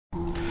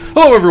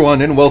Hello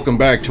everyone, and welcome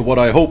back to what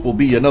I hope will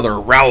be another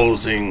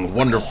rousing,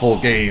 wonderful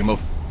game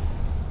of...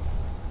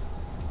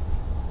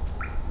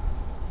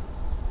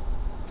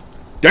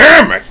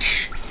 Damn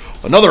it!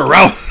 Another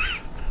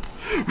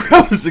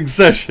rousing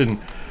session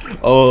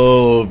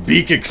of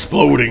Beake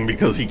exploding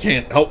because he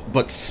can't help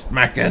but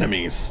smack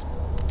enemies.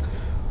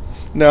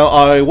 Now,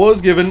 I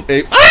was given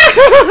a...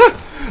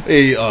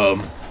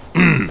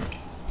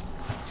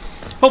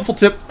 helpful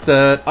tip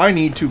that I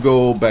need to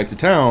go back to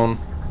town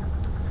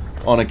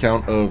on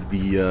account of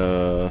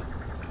the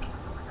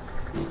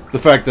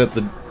fact that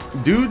the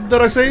dude that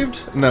I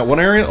saved in that one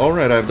area...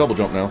 Alright, I have double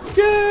jump now.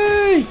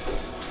 Yay!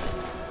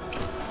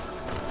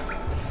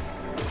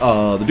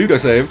 The dude I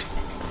saved,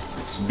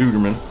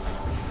 Duderman,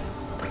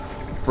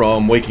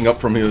 from waking up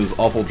from his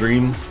awful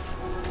dream,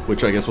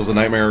 which I guess was a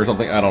nightmare or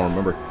something, I don't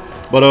remember.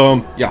 But,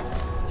 yeah,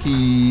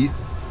 he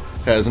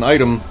has an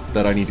item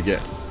that I need to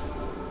get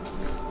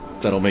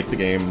that'll make the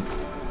game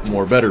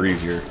more better,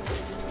 easier.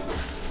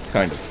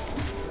 Kind of.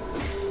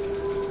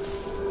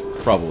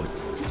 Probably.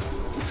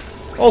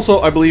 Also,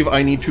 I believe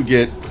I need to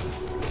get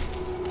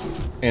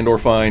and or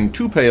find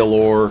 2 pale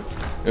ore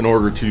in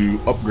order to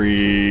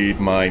upgrade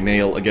my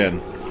nail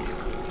again.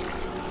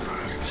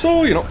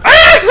 So, you know...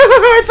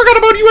 I forgot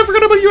about you! I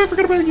forgot about you! I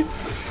forgot about you!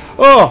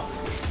 Oh!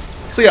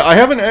 So yeah, I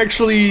haven't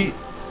actually...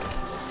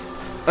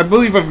 I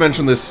believe I've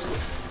mentioned this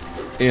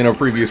in a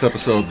previous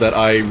episode, that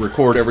I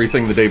record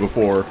everything the day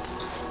before.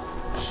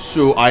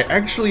 So I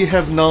actually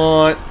have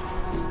not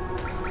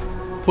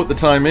put the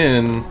time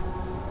in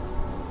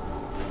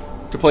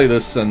to play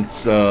this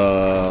since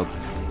last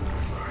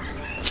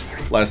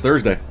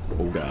Thursday.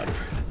 Oh god.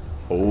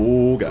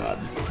 Oh god.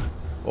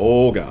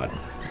 Oh god.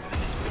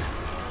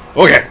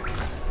 Okay.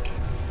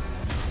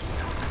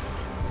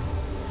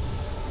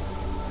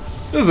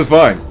 This is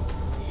fine.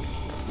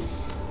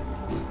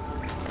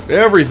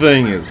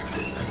 Everything is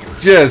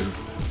just...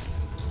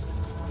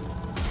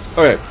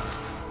 Okay.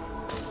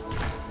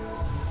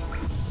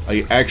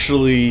 I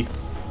actually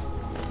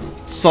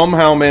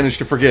somehow managed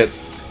to forget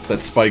that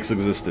spikes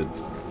existed.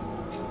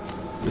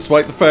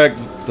 Despite the fact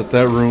that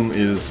that room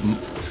is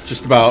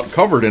just about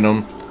covered in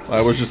them,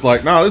 I was just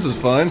like, nah, this is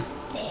fine.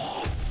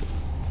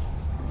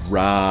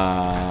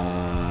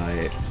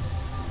 Right.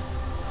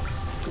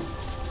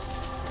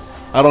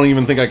 I don't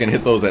even think I can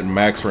hit those at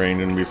max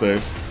range and be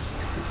safe.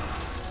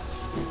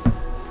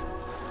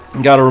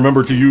 Gotta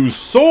remember to use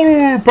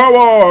soul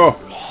power!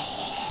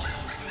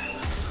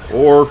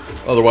 Or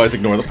otherwise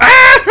ignore them.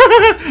 Ah!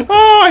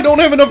 Oh, I don't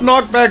have enough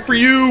knockback for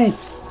you!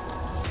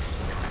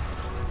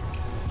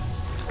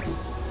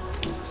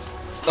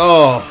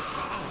 Oh.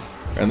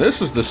 And this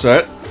is the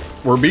set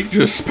where Beake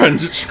just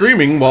spends it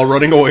screaming while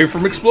running away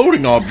from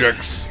exploding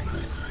objects.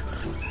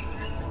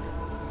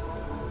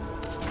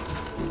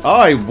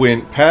 I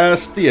went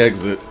past the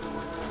exit.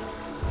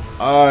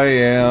 I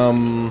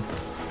am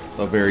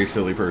a very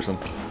silly person.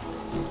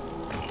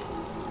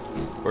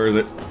 Where is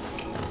it?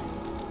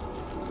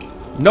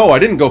 No, I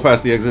didn't go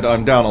past the exit.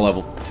 I'm down a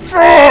level.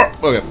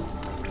 Okay.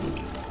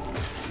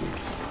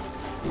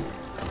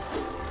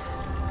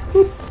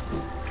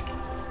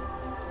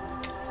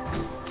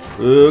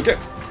 Okay.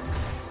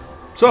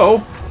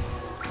 So,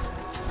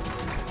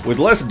 with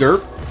less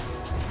dirt,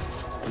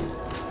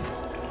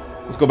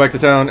 let's go back to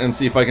town and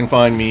see if I can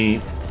find me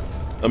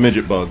a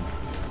midget bug.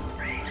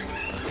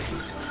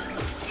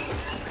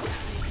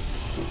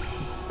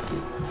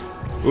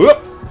 Whoop.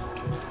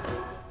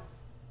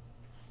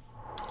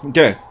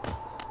 Okay.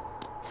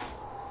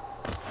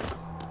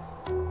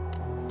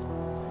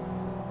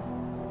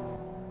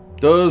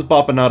 Does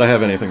Bapanada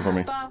have anything for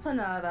me?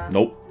 Bapanada.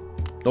 Nope.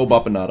 No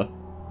Bapanada.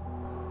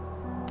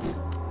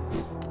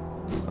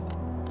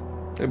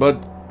 Hey,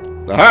 bud.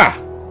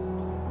 Aha!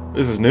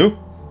 This is new.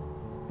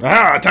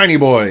 Ah, tiny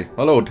boy.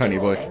 Hello, tiny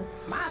boy.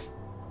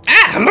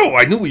 Ah, hello.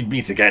 I knew we'd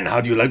meet again.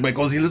 How do you like my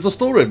cozy little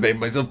store? I've made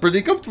myself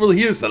pretty comfortable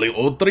here, selling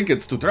old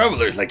trinkets to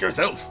travelers like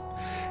yourself.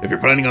 If you're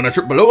planning on a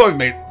trip below,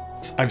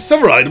 I've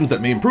several items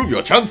that may improve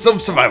your chance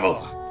of survival.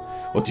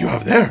 What do you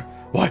have there?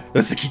 Why,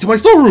 that's the key to my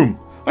storeroom.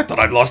 I thought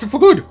I'd lost it for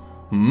good.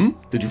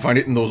 Did you find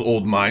it in those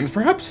old mines,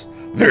 perhaps?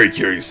 Very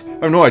curious.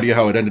 I have no idea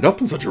how it ended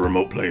up in such a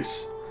remote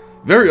place.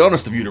 Very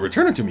honest of you to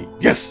return it to me.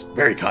 Yes,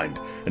 very kind.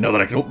 And now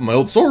that I can open my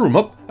old storeroom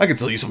up, I can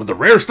sell you some of the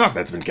rare stock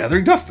that's been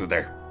gathering dust in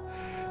there.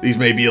 These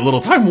may be a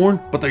little time-worn,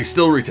 but they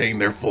still retain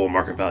their full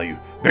market value.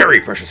 Very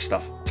precious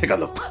stuff. Take a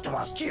look.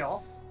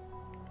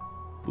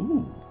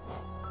 Ooh.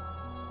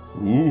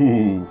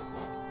 Ooh.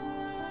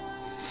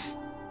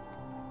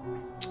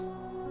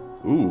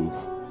 Ooh.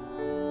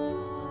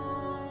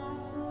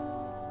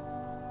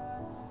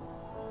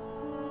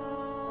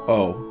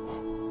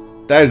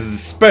 Oh. That is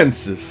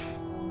expensive.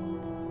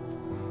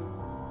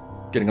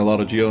 Getting a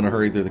lot of geo in a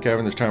hurry through the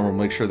cavern this time will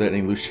make sure that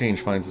any loose change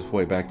finds its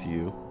way back to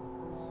you.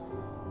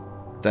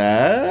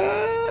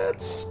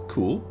 That's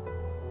cool.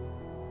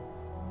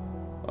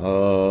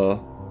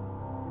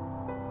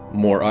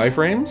 More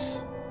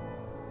iframes.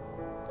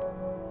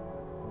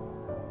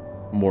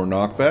 More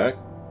knockback.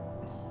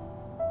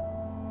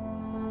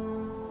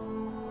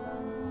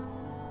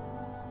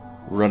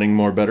 Running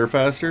more, better,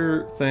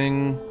 faster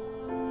thing.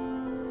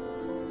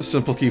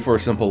 Simple key for a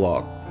simple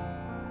lock.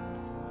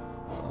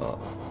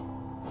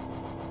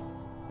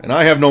 And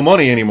I have no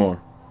money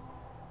anymore.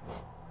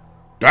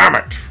 Damn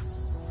it!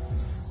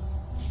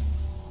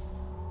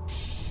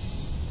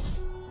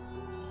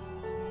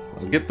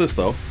 I'll get this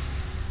though.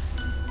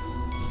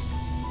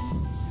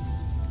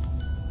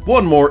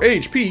 One more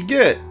HP,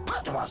 get!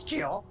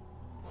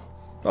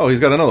 Oh, he's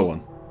got another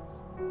one.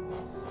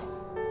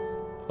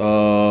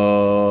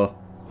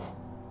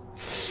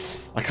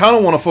 I kind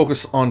of want to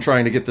focus on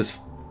trying to get this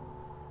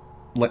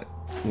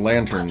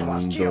lantern, though.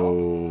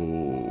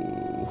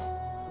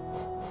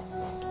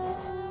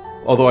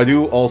 Although I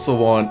do also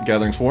want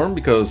Gathering Swarm,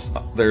 because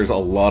there's a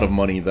lot of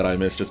money that I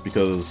missed just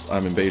because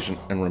I'm impatient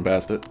and run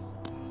past it.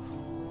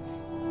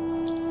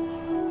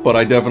 But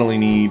I definitely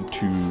need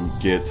to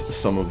get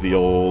some of the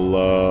old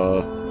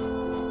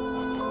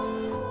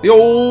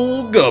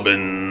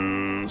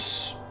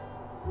gubbins.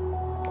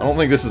 I don't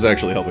think this is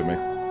actually helping me.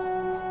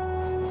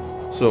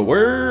 So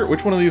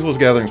which one of these was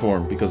Gathering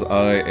Swarm? Because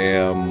I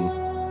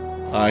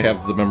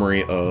have the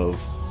memory of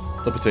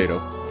the potato.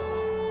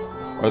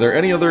 Are there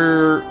any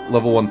other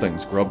level 1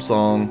 things? Grub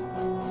Song?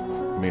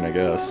 I mean, I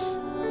guess.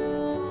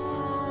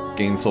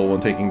 Gain soul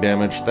when taking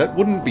damage. That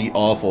wouldn't be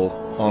awful,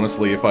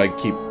 honestly, if I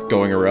keep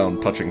going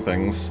around touching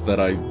things that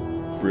I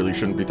really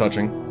shouldn't be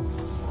touching.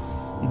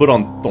 But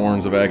on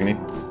Thorns of Agony.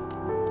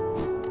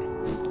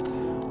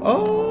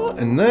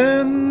 And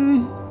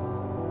then...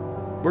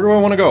 where do I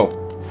want to go?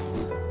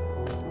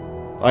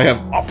 I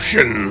have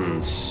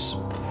options!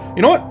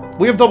 You know what?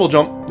 We have double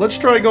jump. Let's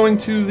try going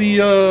to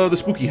the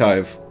Spooky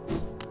Hive.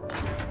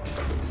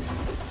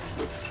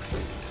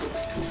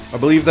 I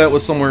believe that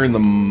was somewhere in the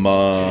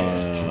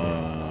mines.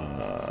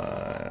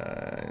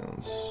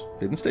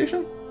 Hidden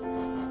Station?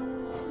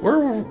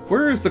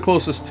 Where is the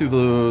closest to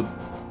the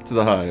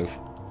hive?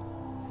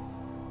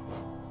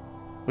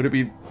 Would it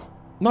be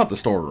not the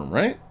storeroom,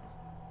 right?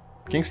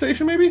 King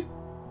Station, maybe?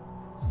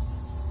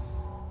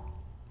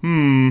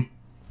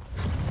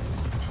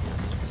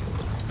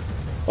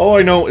 All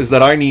I know is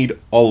that I need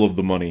all of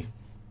the money.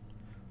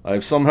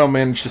 I've somehow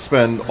managed to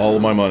spend all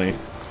of my money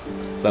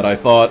that I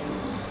thought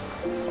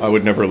I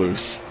would never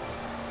lose.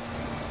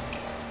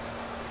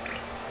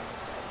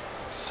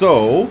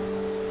 So...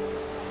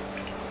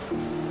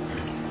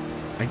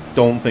 I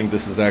don't think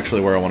this is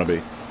actually where I want to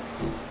be.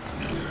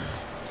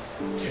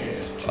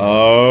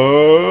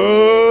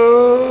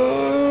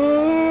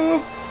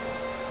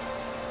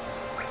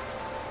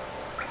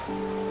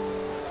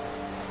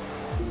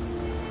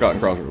 Forgotten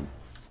Crossroad.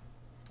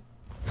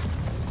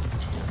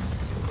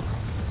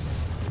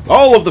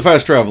 All of the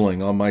fast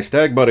traveling on my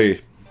stag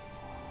buddy.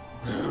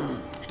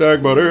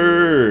 Stag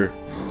buddy!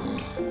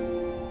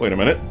 Wait a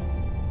minute.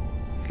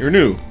 You're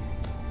new.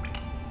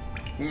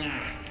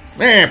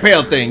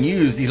 Pale thing, you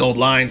use these old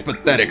lines.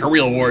 Pathetic. A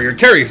real warrior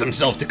carries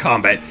himself to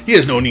combat. He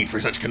has no need for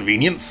such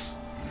convenience.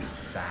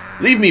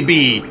 Leave me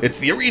be. It's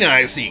the arena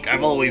I seek.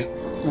 I've always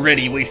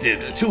already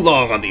wasted too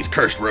long on these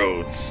cursed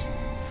roads.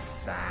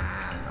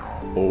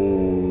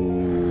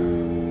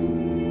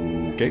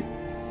 Okay.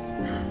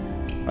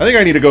 I think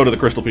I need to go to the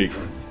Crystal Peak.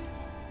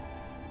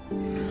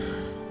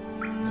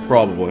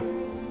 Probably.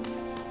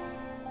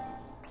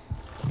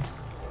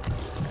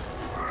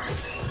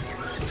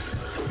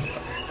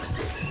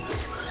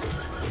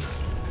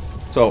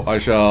 So, I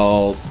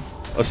shall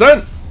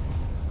ascend!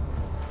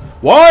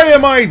 Why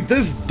am I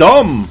this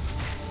dumb?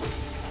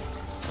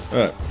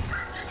 Alright.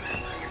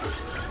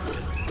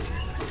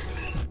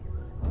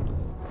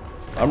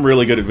 I'm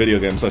really good at video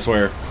games, I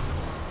swear.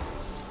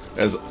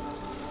 As...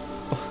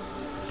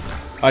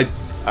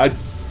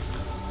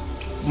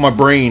 my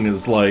brain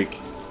is, like...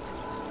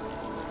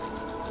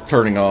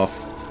 turning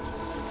off.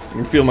 I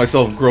can feel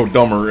myself grow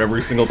dumber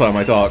every single time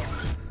I talk.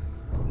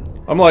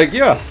 I'm like,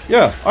 yeah,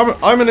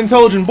 I'm an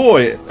intelligent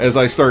boy, as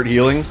I start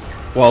healing,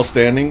 while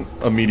standing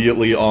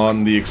immediately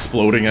on the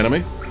exploding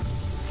enemy.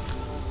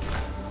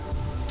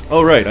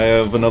 Oh right, I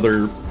have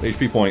another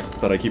HP point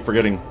that I keep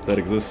forgetting that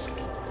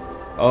exists.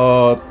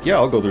 Yeah,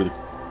 I'll go through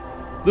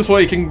this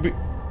way. You can be...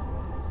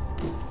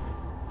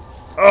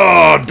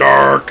 oh,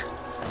 dark!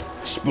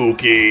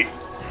 Spooky!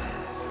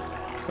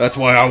 That's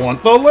why I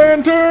want the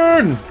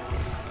lantern!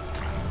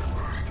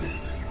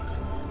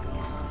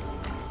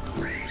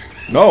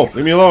 No,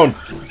 leave me alone.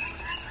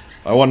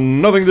 I want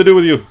nothing to do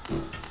with you.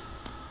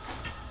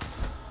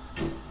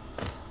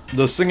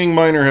 Does Singing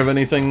Miner have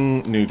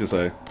anything new to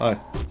say? Hi.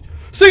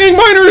 Singing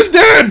Miner is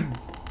dead!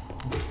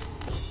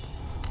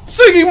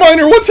 Singing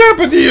Miner, what's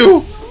happened to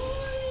you?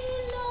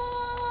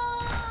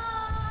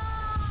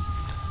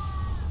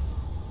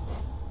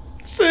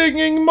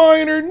 Singing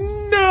Miner,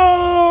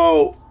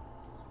 no!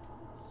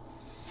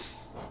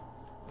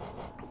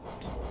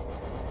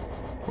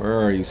 Where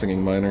are you,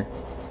 Singing Miner?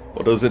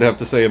 What does it have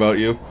to say about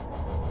you?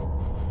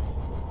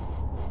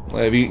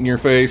 I have eaten your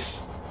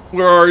face.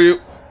 Where are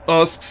you?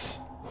 Husks.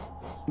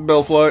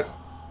 Bellflight.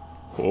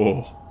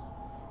 Oh.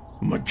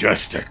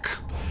 Majestic.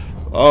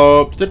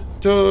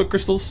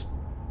 Crystals.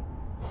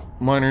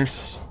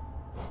 Miners.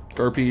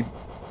 Garpede.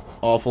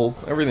 awful.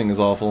 Everything is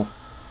awful.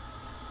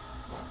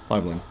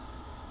 Liveling.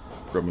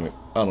 Grab me.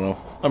 I don't know.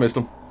 I missed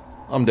him.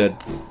 I'm dead.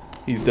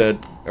 He's dead.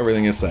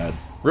 Everything is sad.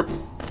 Rip.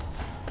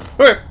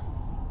 Okay.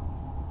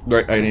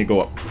 Right, I need to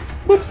go up.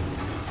 Whoop.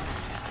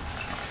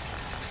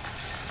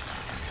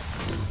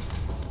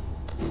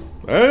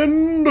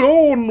 And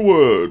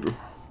onward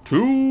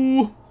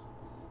to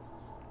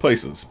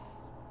places.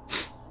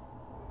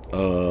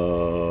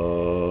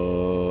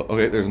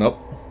 Okay, there's an up.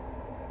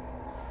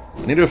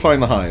 I need to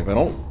find the hive. I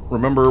don't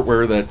remember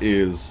where that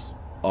is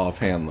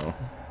offhand, though.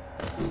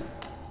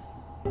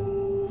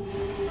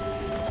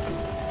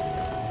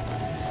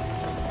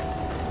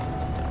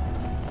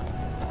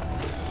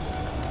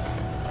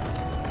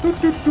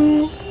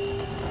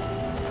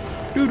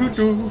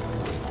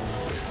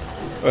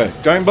 Okay,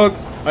 giant bug,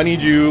 I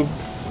need you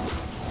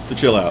to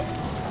chill out.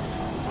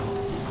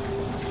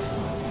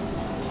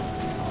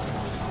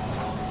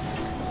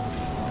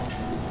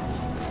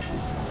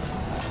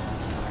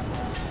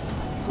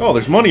 Oh,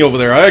 there's money over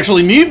there. I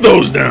actually need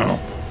those now.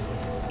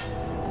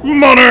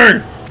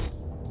 Money!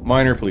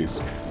 Miner, please.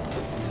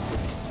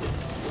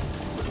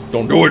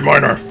 Don't do it,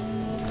 miner.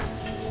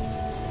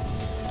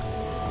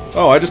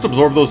 Oh, I just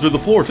absorbed those through the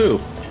floor, too.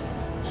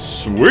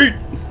 Sweet!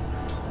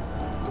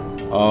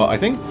 I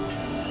think...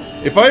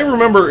 If I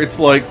remember, it's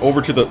like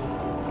over to the...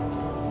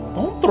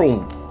 Don't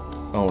throw...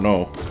 Oh,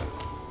 no.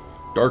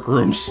 Dark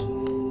rooms.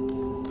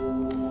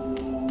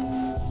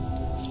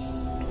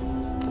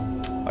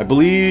 I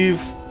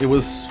believe it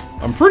was...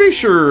 I'm pretty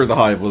sure the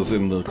hive was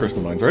in the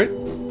crystal mines, right?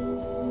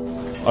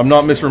 I'm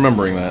not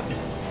misremembering that.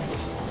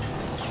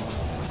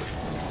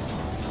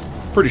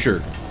 Pretty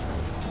sure.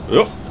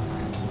 Yep.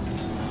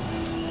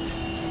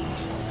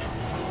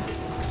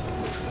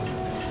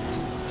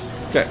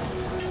 Okay.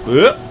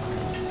 Yep.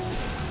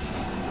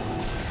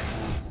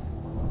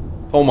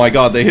 Oh my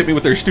god, they hit me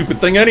with their stupid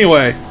thing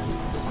anyway!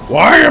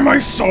 Why am I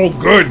so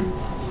good?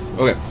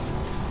 Okay.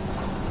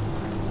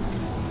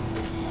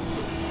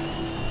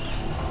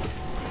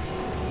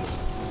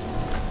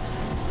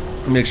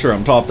 Make sure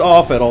I'm topped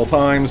off at all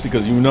times,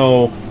 because you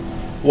know,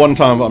 one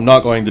time I'm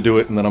not going to do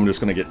it, and then I'm just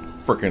gonna get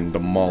frickin'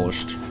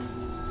 demolished.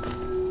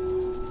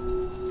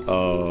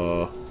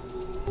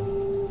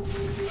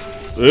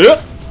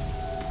 Yep.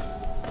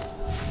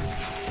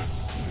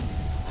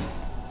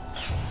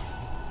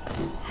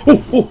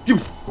 Oh, give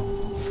me.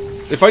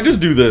 If I just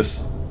do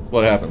this,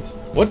 what happens?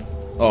 What?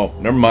 Oh,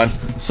 never mind.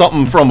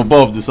 Something from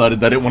above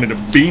decided that it wanted to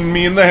beam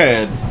me in the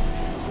head.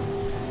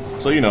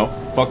 So, you know,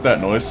 fuck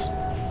that noise.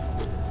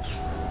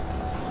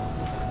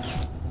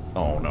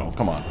 Oh no,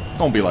 come on.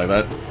 Don't be like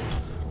that.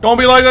 Don't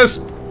be like this!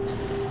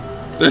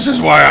 This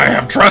is why I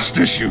have trust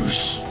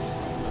issues.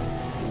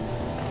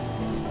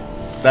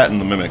 That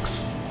and the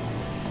mimics.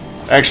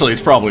 Actually,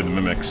 it's probably the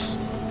mimics.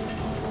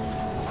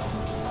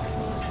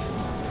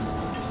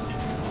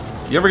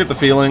 You ever get the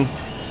feeling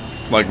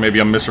like maybe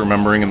I'm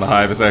misremembering and the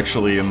hive is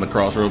actually in the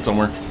crossroad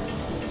somewhere?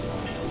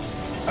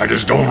 I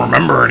just don't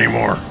remember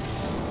anymore.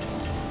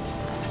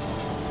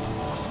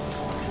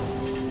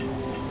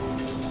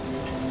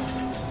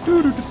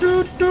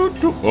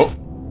 Oh.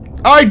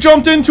 I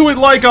jumped into it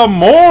like a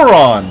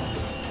moron!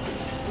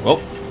 Well,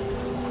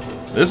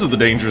 this is the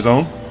danger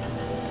zone.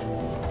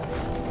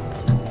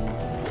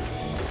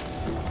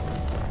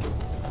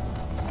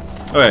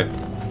 Okay,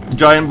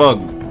 giant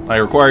bug, I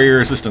require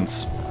your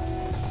assistance.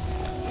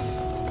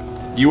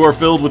 You are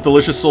filled with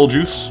delicious soul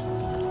juice,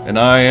 and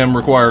I am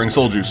requiring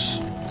soul juice.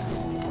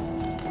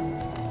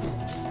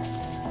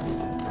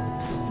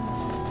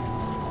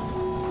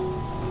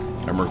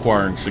 I'm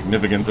requiring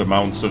significant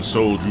amounts of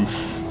soul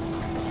juice.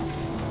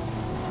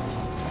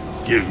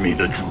 Give me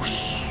the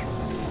juice.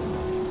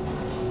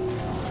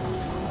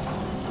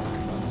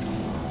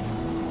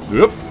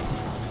 Yep.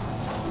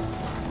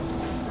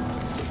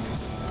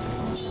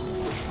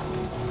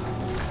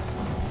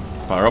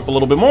 Fire up a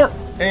little bit more,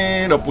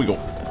 and up we go.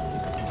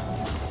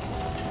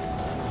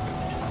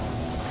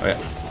 Oh yeah,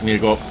 I need to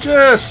go up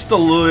just a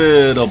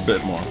little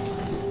bit more.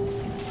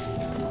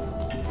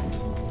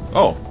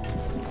 Oh.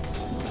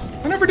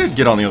 I never did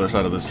get on the other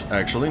side of this,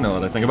 actually, now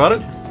that I think about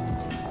it.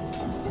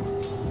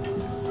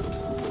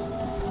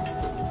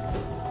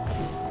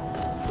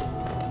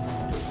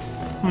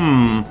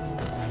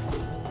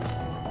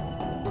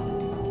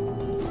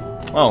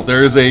 Oh,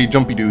 there is a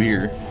Jumpy Doo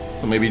here.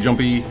 So maybe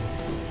Jumpy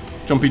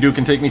Doo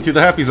can take me to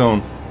the happy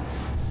zone.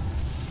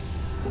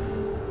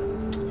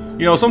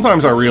 You know,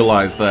 sometimes I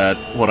realize that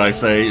what I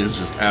say is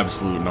just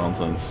absolute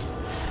nonsense.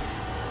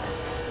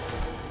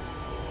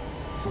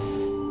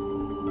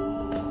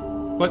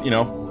 But, you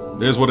know,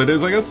 it is what it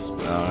is, I guess.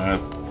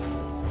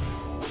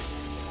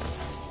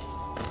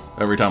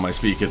 Every time I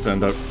speak, it's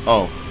end up...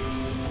 Oh.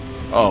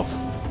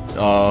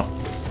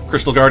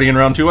 Crystal Guardian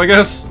round 2, I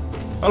guess?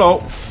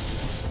 Hello.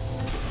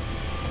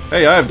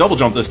 Hey, I have double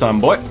jump this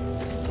time, boy.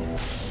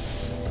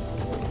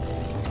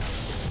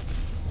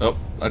 Oh,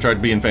 I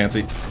tried being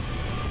fancy.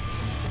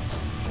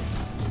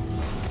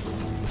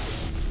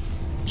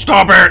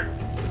 Stop it!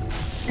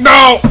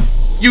 No!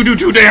 You do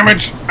 2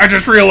 damage! I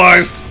just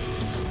realized!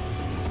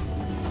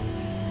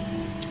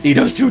 He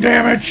does 2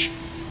 damage!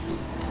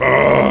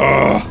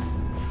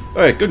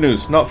 Hey, good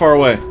news. Not far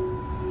away.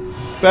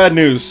 Bad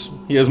news.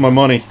 He has my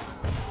money.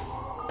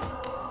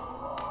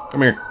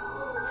 Come here.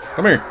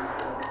 Come here.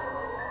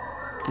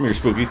 Come here,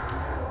 Spooky.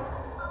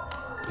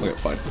 Okay,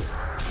 fine.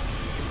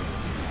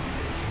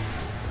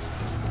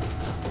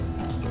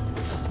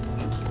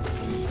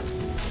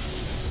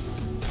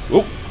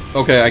 Oh,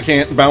 okay, I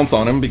can't bounce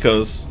on him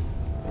because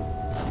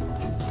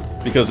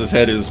his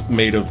head is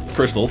made of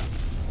crystal.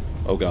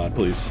 Oh god,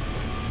 please.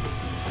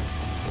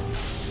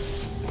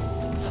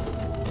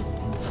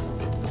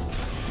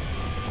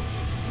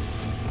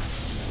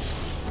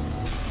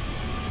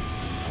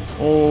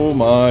 Oh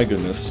my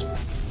goodness.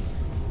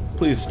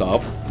 Please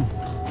stop.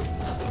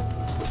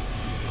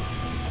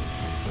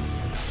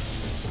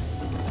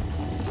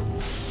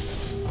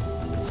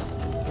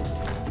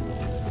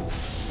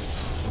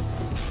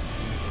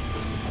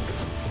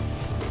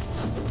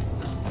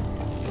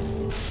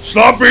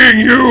 Stop being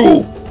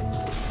you!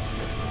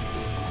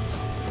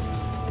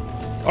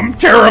 I'm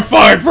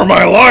terrified for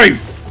my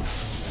life!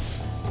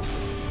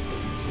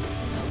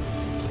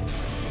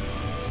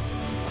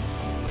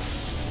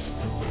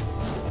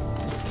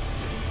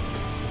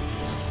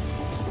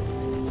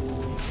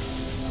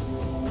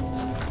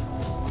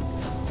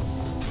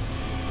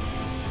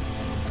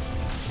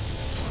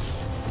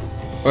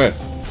 Okay.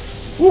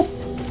 Woo!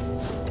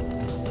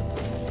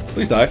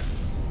 Please die.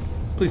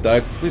 Please die.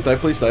 Please die.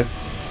 Please die.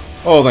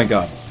 Oh, thank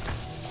God.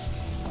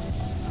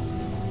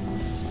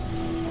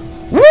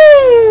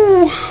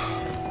 Woo!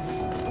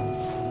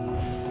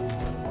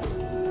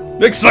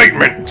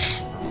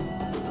 Excitement!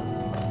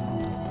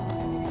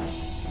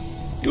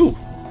 Ooh,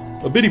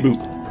 a bitty boop.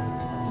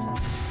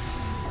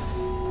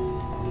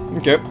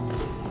 Okay.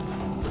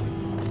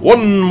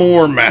 One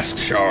more mask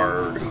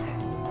shard.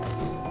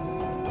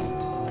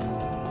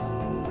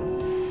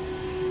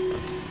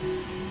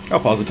 How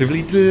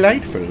positively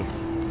delightful.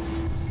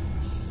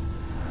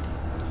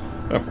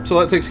 So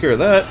that takes care of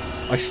that.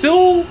 I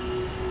still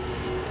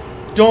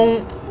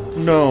don't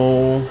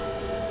know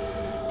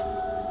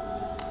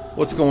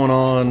what's going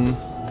on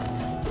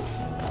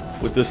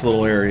with this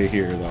little area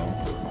here, though.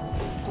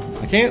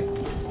 I can't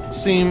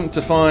seem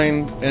to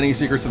find any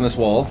secrets in this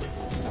wall.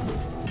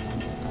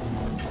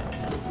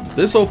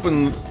 This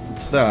opened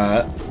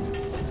that.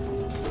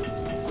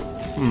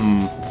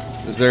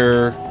 Is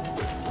there...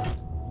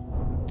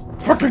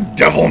 Fucking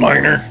devil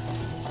miner!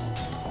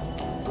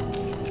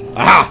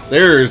 Aha!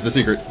 There's the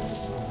secret.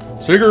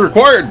 Secret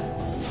required!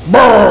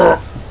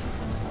 Brrr!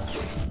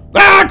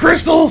 Ah!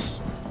 Crystals!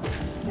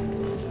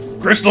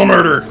 Crystal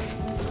murder!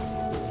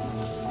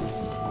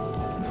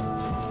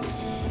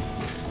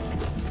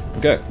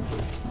 Okay.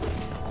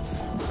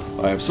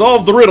 I have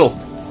solved the riddle.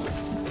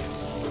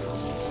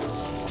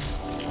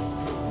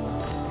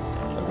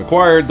 I've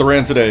acquired the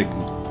rancid egg.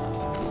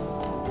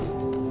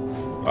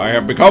 I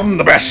have become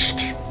the best.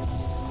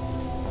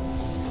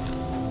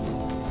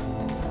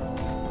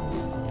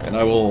 And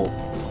I will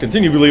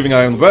continue believing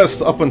I am the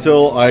best up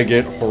until I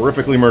get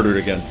horrifically murdered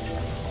again.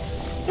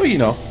 Well, you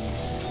know.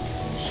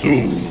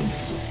 Soon.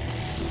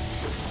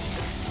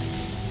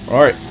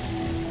 Alright.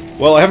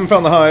 Well, I haven't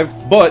found the hive,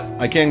 but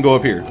I can go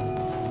up here.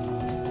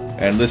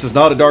 And this is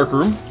not a dark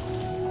room,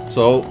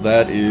 so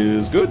that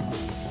is good.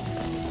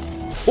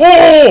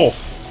 Oh!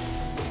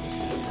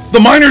 The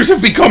miners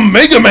have become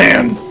Mega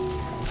Man!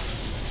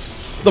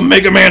 The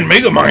Mega Man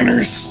Mega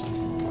Miners!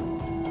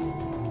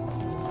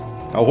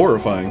 How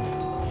horrifying.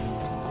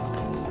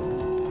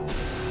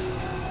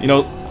 You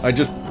know, I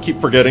just keep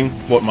forgetting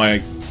what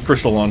my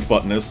crystal launch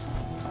button is.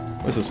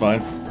 This is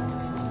fine.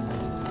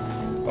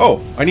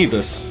 Oh, I need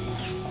this.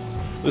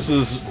 This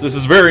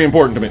is very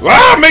important to me.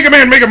 Ah, Mega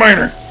Man, Mega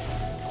Miner!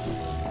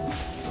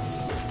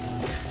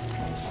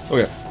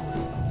 Okay.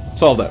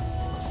 Solve that.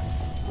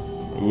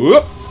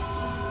 Whoop!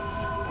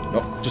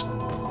 Nope, just...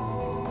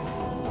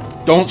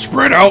 Don't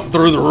spread out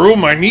through the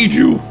room, I need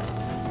you!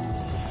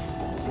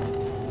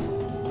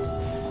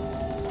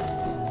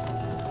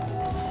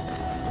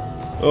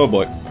 Oh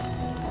boy.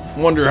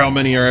 Wonder how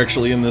many are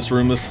actually in this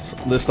room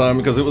this time,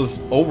 because it was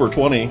over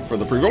 20 for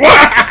the previous.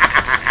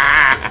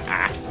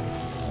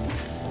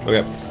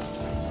 Okay.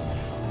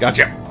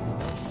 Gotcha.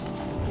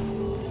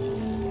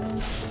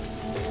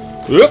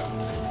 Yep.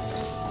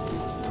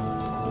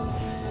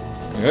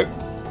 Okay.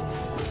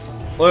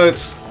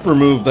 Let's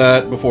remove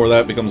that before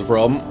that becomes a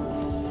problem.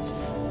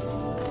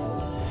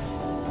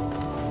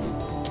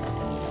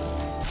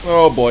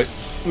 Oh boy.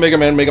 Mega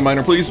Man, Mega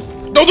Miner, please.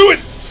 Don't do it!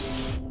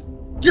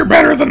 You're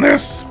better than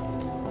this!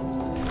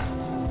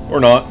 Or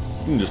not.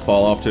 You can just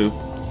fall off too.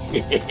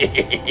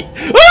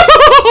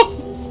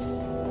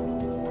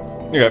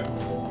 Okay.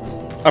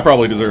 I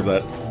probably deserve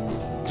that.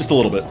 Just a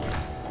little bit.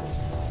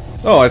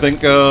 Oh, I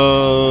think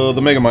the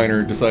Mega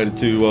Miner decided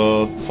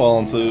to fall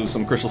into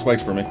some crystal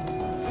spikes for me.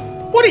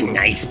 What a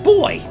nice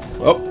boy!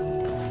 Oh.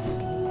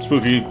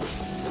 Spooky.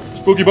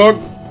 Spooky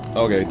bug.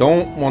 Okay,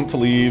 don't want to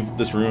leave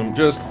this room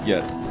just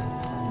yet.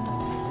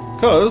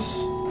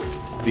 Because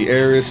the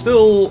air is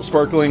still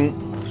sparkling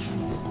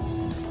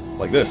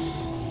like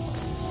this.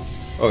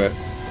 Okay.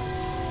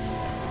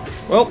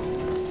 Well,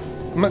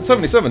 I'm at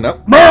 77 now.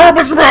 Right.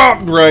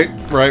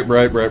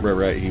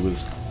 He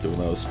was doing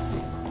those.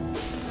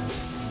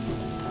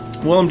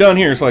 Well, I'm down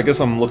here, so I guess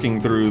I'm looking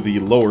through the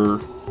lower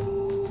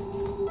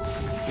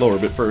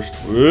bit first.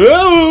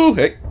 Whoa!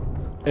 Hey!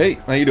 Hey,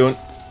 how you doing?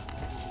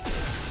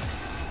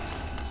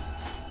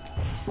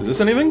 Is this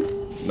anything?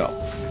 No.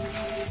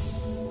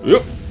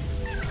 Yep.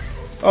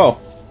 Oh.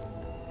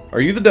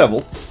 Are you the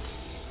devil?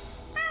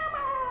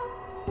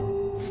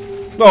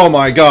 Oh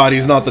my god,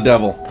 he's not the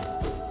devil.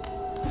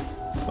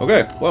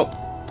 Okay, well.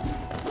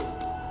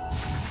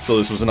 So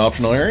this was an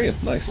optional area?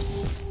 Nice.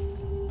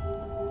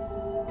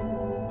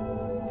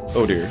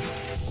 Oh dear.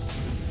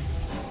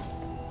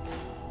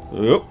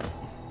 Oop.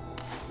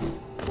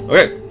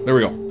 Okay, there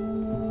we go.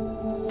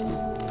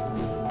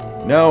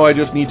 Now I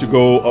just need to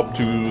go up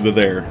to the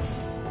there.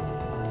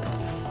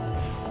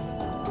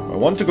 I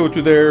want to go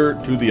to there,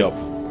 to the up.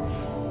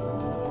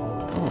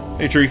 Oh,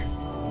 hey tree.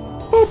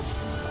 Boop.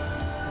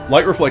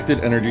 Light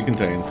reflected, energy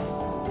contained.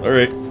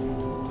 Alright.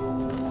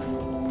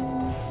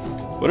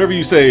 Whatever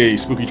you say,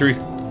 spooky tree.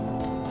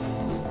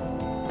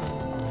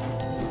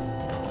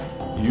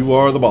 You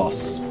are the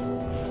boss.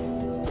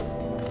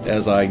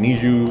 As I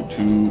need you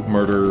to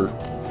murder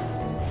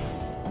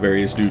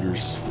various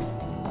duders.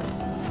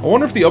 I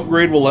wonder if the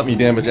upgrade will let me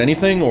damage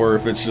anything, or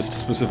if it's just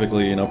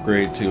specifically an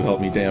upgrade to help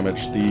me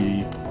damage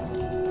the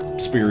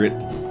spirit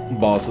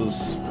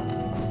bosses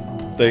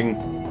thing.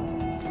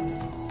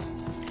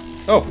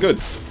 Oh, good.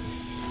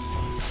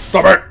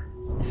 Stop it!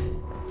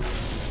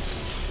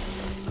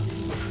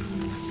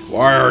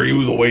 Why are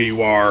you the way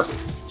you are?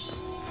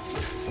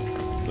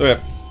 Okay.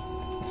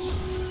 Let's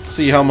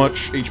see how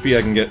much HP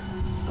I can get.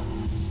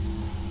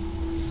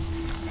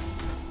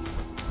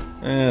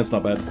 It's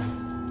not bad.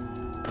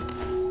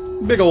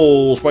 Big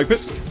ol' spike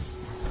pit.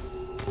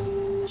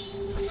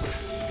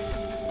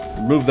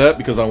 Remove that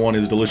because I want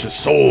his delicious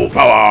soul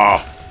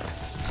power!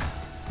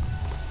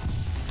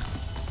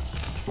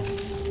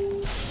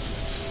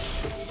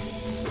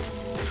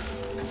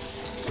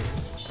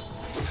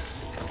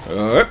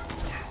 Alright.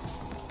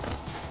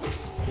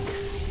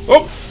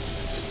 Oh!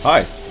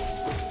 Hi.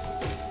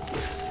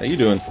 How you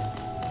doing?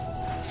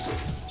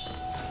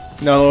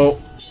 Now,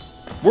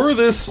 were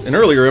this an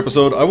earlier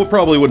episode, I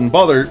probably wouldn't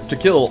bother to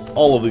kill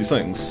all of these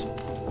things.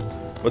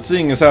 But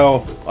seeing as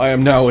how I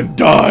am now in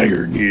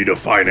dire need of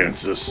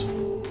finances,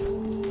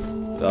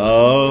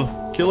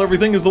 kill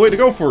everything is the way to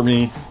go for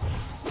me.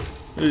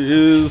 It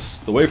is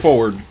the way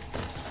forward.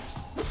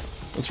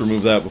 Let's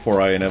remove that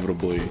before I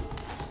inevitably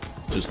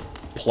just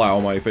plow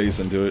my face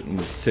into it and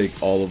take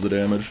all of the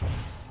damage.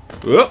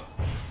 Let's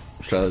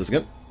try this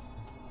again.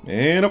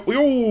 And up we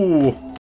go!